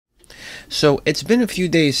So it's been a few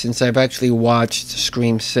days since I've actually watched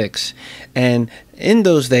Scream 6, and in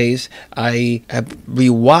those days I have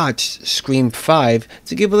rewatched Scream 5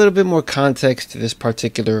 to give a little bit more context to this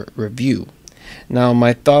particular review. Now,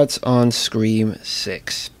 my thoughts on Scream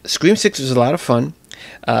 6. Scream 6 was a lot of fun.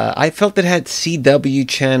 I felt it had CW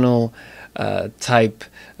channel type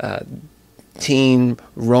teen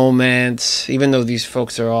romance, even though these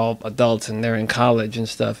folks are all adults and they're in college and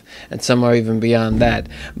stuff, and some are even beyond that.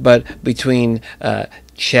 But between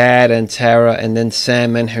Chad and Tara, and then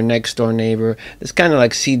Sam and her next door neighbor, it's kind of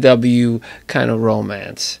like CW kind of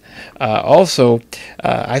romance. Also,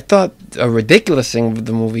 I thought a ridiculous thing with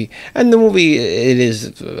the movie, and the movie, it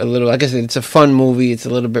is a little, like I said, it's a fun movie, it's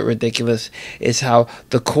a little bit ridiculous, is how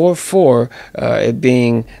the core four, it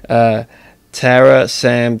being Tara,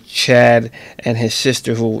 Sam, Chad, and his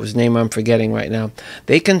sister, whose name I'm forgetting right now,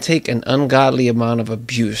 they can take an ungodly amount of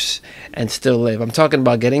abuse and still live. I'm talking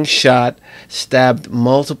about getting shot, stabbed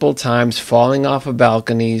multiple times, falling off of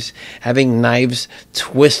balconies, having knives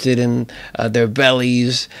twisted in their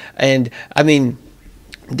bellies. And, I mean,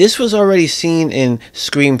 this was already seen in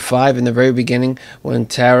Scream 5 in the very beginning when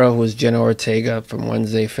Tara, who is Jenna Ortega from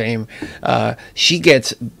Wednesday fame, she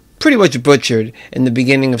gets pretty much butchered in the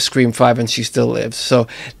beginning of Scream 5, and she still lives. So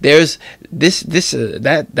there's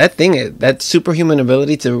that thing, that superhuman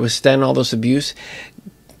ability to withstand all this abuse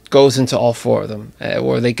goes into all four of them,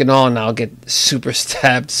 where they can all now get super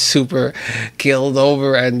stabbed, super killed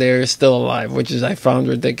over, and they're still alive, which is, I found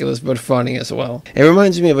ridiculous but funny as well. It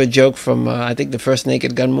reminds me of a joke from I think the first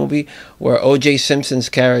Naked Gun movie, where O.J. Simpson's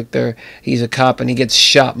character, he's a cop and he gets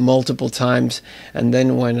shot multiple times, and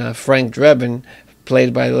then when Frank Drebin,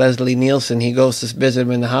 played by Leslie Nielsen, he goes to visit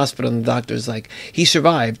him in the hospital, and the doctor's like, he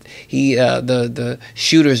survived. The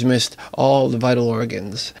shooters missed all the vital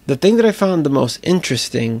organs. The thing that I found the most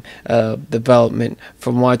interesting development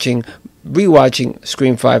from rewatching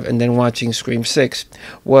Scream 5 and then watching Scream 6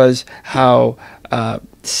 was how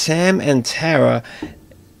Sam and Tara,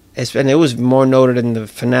 and it was more noted in the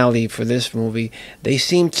finale for this movie, they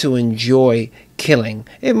seem to enjoy killing.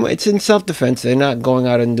 It's in self-defense. They're not going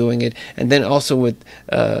out and doing it. And then also with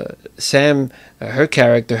Sam, her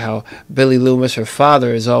character, how Billy Loomis, her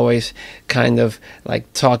father, is always kind of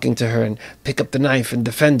like talking to her and pick up the knife and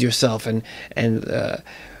defend yourself, and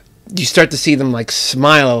you start to see them like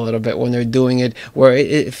smile a little bit when they're doing it, where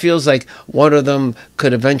it feels like one of them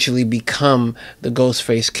could eventually become the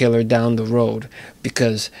Ghostface killer down the road,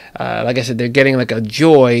 because like I said, they're getting like a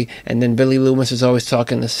joy, and then Billy Loomis is always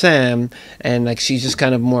talking to Sam, and like she's just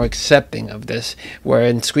kind of more accepting of this, where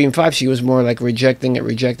in Scream 5 she was more like rejecting it,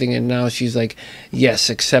 and now she's like, yes,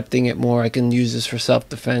 accepting it more. I can use this for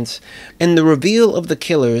self-defense. And the reveal of the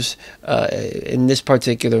killers in this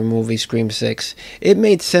particular movie, Scream 6, it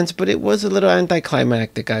made sense, but it was a little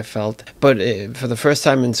anticlimactic, I felt. But for the first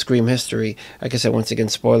time in Scream history, like I said, once again,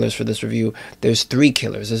 spoilers for this review, there's 3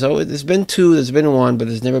 killers. There's been 2, there's been 1, but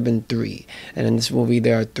there's never been 3. And in this movie,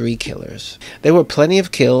 there are 3 killers. There were plenty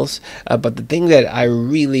of kills, but the thing that I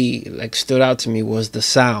really stood out to me was the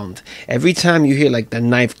sound. Every time you hear like the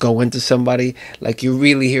knife go into somebody, like you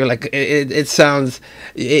really hear like it sounds.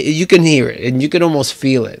 You can hear it, and you can almost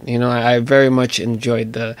feel it. You know, I very much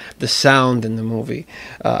enjoyed the sound in the movie.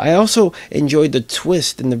 I also enjoyed the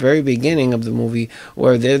twist in the very beginning of the movie,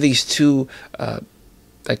 where there are these 2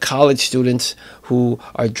 college students who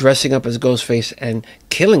are dressing up as Ghostface and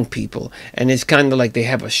killing people, and it's kind of like they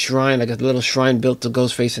have a shrine, like a little shrine built to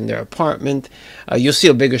Ghostface in their apartment. You'll see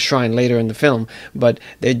a bigger shrine later in the film, but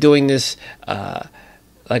they're doing this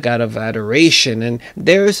like out of adoration. And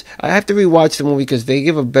I have to rewatch the movie because they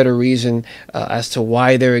give a better reason as to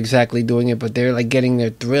why they're exactly doing it, but they're like getting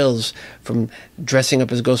their thrills from dressing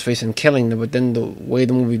up as Ghostface and killing them. But then the way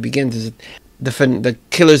the movie begins is the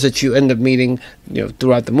killers that you end up meeting, you know,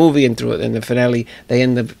 throughout the movie and in the finale, they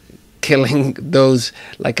end up killing those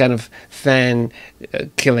like kind of fan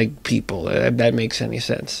killing people, if that makes any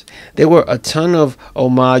sense. There were a ton of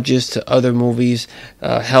homages to other movies,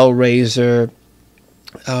 Hellraiser,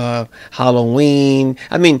 Halloween.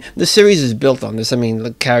 I mean, the series is built on this. I mean,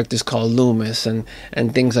 the characters called Loomis and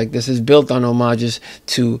things like this is built on homages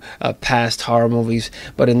to past horror movies.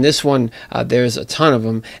 But in this one, there's a ton of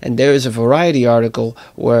them, and there is a Variety article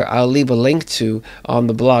where I'll leave a link to on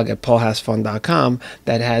the blog at paulhasfun.com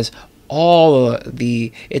that has all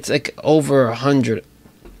the. It's like over 100.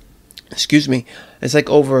 Excuse me. It's like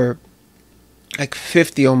over like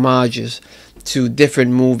 50 homages to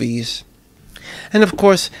different movies. And of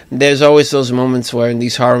course, there's always those moments where in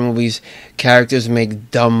these horror movies, characters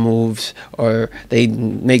make dumb moves or they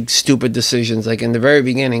make stupid decisions. Like in the very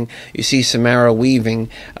beginning, you see Samara Weaving,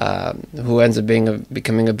 who ends up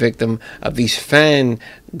becoming a victim of these fan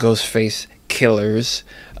Ghostface killers.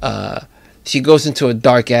 She goes into a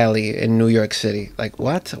dark alley in New York City. Like,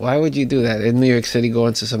 what? Why would you do that? In New York City, go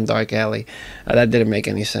into some dark alley. That didn't make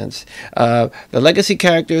any sense. The legacy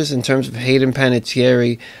characters, in terms of Hayden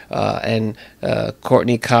Panettiere and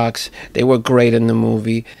Courtney Cox, they were great in the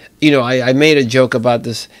movie. You know, I made a joke about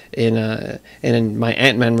this in my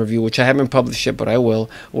Ant-Man review, which I haven't published yet, but I will,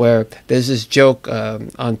 where there's this joke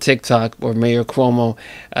on TikTok where Mayor Cuomo,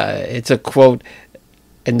 it's a quote,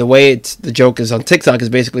 and the way the joke is on TikTok is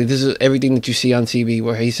basically, this is everything that you see on TV,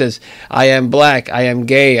 where he says, I am black, I am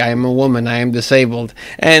gay, I am a woman, I am disabled.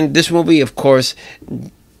 And this movie, of course,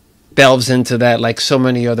 delves into that like so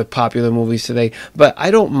many other popular movies today. But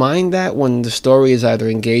I don't mind that when the story is either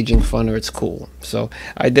engaging, fun, or it's cool. So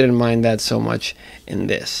I didn't mind that so much in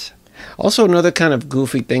this. Also, another kind of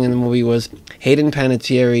goofy thing in the movie was Hayden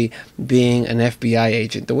Panettiere being an FBI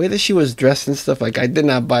agent. The way that she was dressed and stuff, like, I did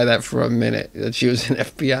not buy that for a minute, that she was an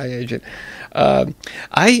FBI agent.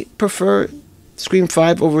 I prefer Scream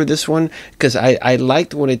 5 over this one because I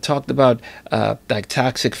liked when it talked about like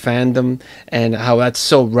toxic fandom and how that's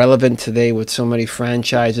so relevant today with so many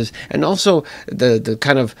franchises, and also the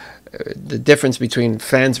kind of the difference between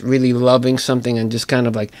fans really loving something and just kind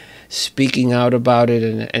of like speaking out about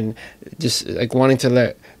it and just like wanting to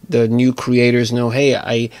let the new creators know, hey,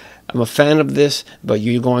 I'm a fan of this, but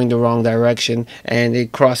you're going the wrong direction, and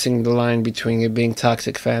it crossing the line between it being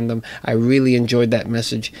toxic fandom. I really enjoyed that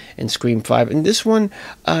message in Scream 5. And this one,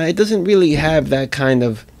 it doesn't really have that kind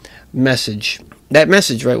of message. That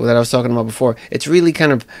message, right, that I was talking about before, it's really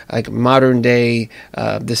kind of like modern day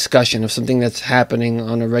discussion of something that's happening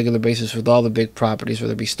on a regular basis with all the big properties,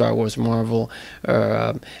 whether it be Star Wars, Marvel,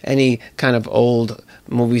 or any kind of old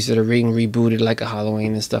movies that are being rebooted, like a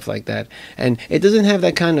Halloween and stuff like that. And it doesn't have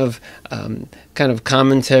that kind of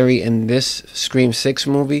commentary in this Scream 6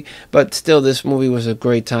 movie, but still, this movie was a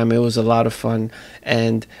great time. It was a lot of fun,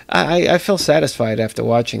 and I felt satisfied after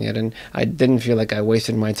watching it, and I didn't feel like I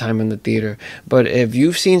wasted my time in the theater. But if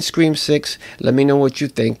you've seen Scream 6, let me know what you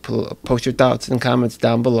think. Post your thoughts and comments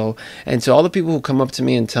down below. And to all the people who come up to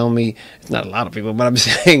me and tell me, it's not a lot of people, but I'm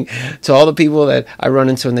saying to all the people that I run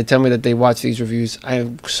into and they tell me that they watch these reviews, I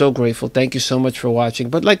am so grateful. Thank you so much for watching.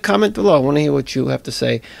 But like, comment below. I want to hear what you have to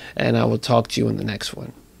say, and I will talk to you in the next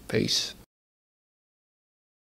one. Peace.